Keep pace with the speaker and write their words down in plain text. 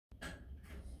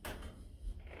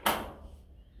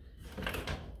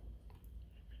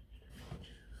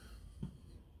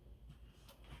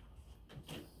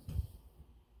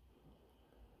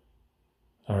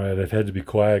All right, I've had to be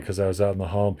quiet because I was out in the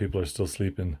hall and people are still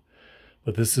sleeping.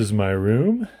 But this is my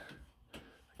room. I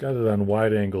got it on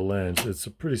wide angle lens. It's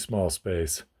a pretty small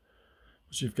space.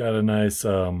 But you've got a nice,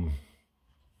 what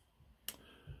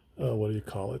do you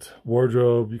call it?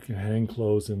 Wardrobe. You can hang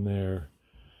clothes in there.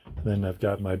 And then I've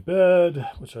got my bed,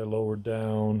 which I lowered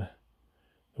down.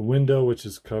 The window, which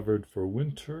is covered for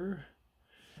winter.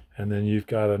 And then you've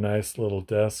got a nice little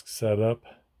desk set up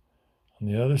on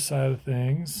the other side of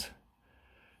things.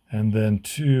 And then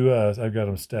I've got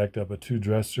them stacked up, but two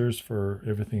dressers for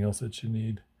everything else that you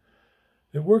need.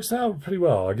 It works out pretty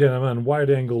well. Again, I'm on wide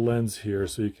angle lens here,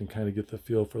 so you can kind of get the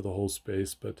feel for the whole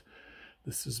space. But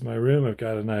this is my room. I've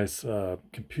got a nice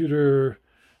computer,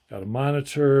 got a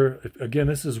monitor. Again,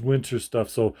 this is winter stuff.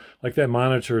 So like that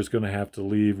monitor is going to have to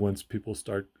leave once people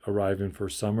start arriving for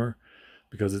summer,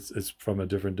 because it's from a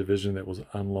different division that was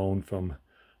on loan from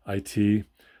IT.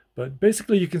 But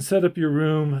basically you can set up your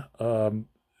room.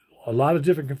 A lot of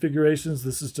different configurations.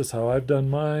 This is just how I've done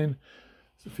mine.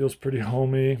 So it feels pretty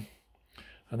homey.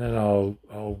 And then I'll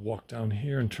walk down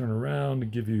here and turn around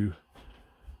and give you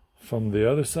from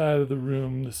the other side of the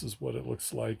room. This is what it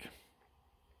looks like.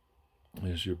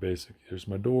 There's your basic. Here's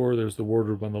my door. There's the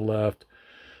wardrobe on the left.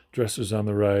 Dressers on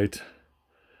the right.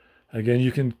 Again,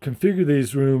 you can configure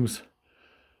these rooms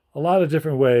a lot of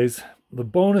different ways. The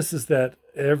bonus is that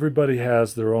everybody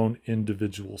has their own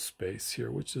individual space here,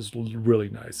 which is really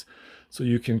nice. So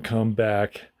you can come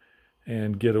back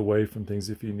and get away from things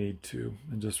if you need to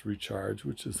and just recharge,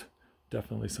 which is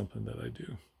definitely something that I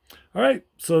do. All right,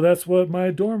 so that's what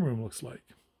my dorm room looks like.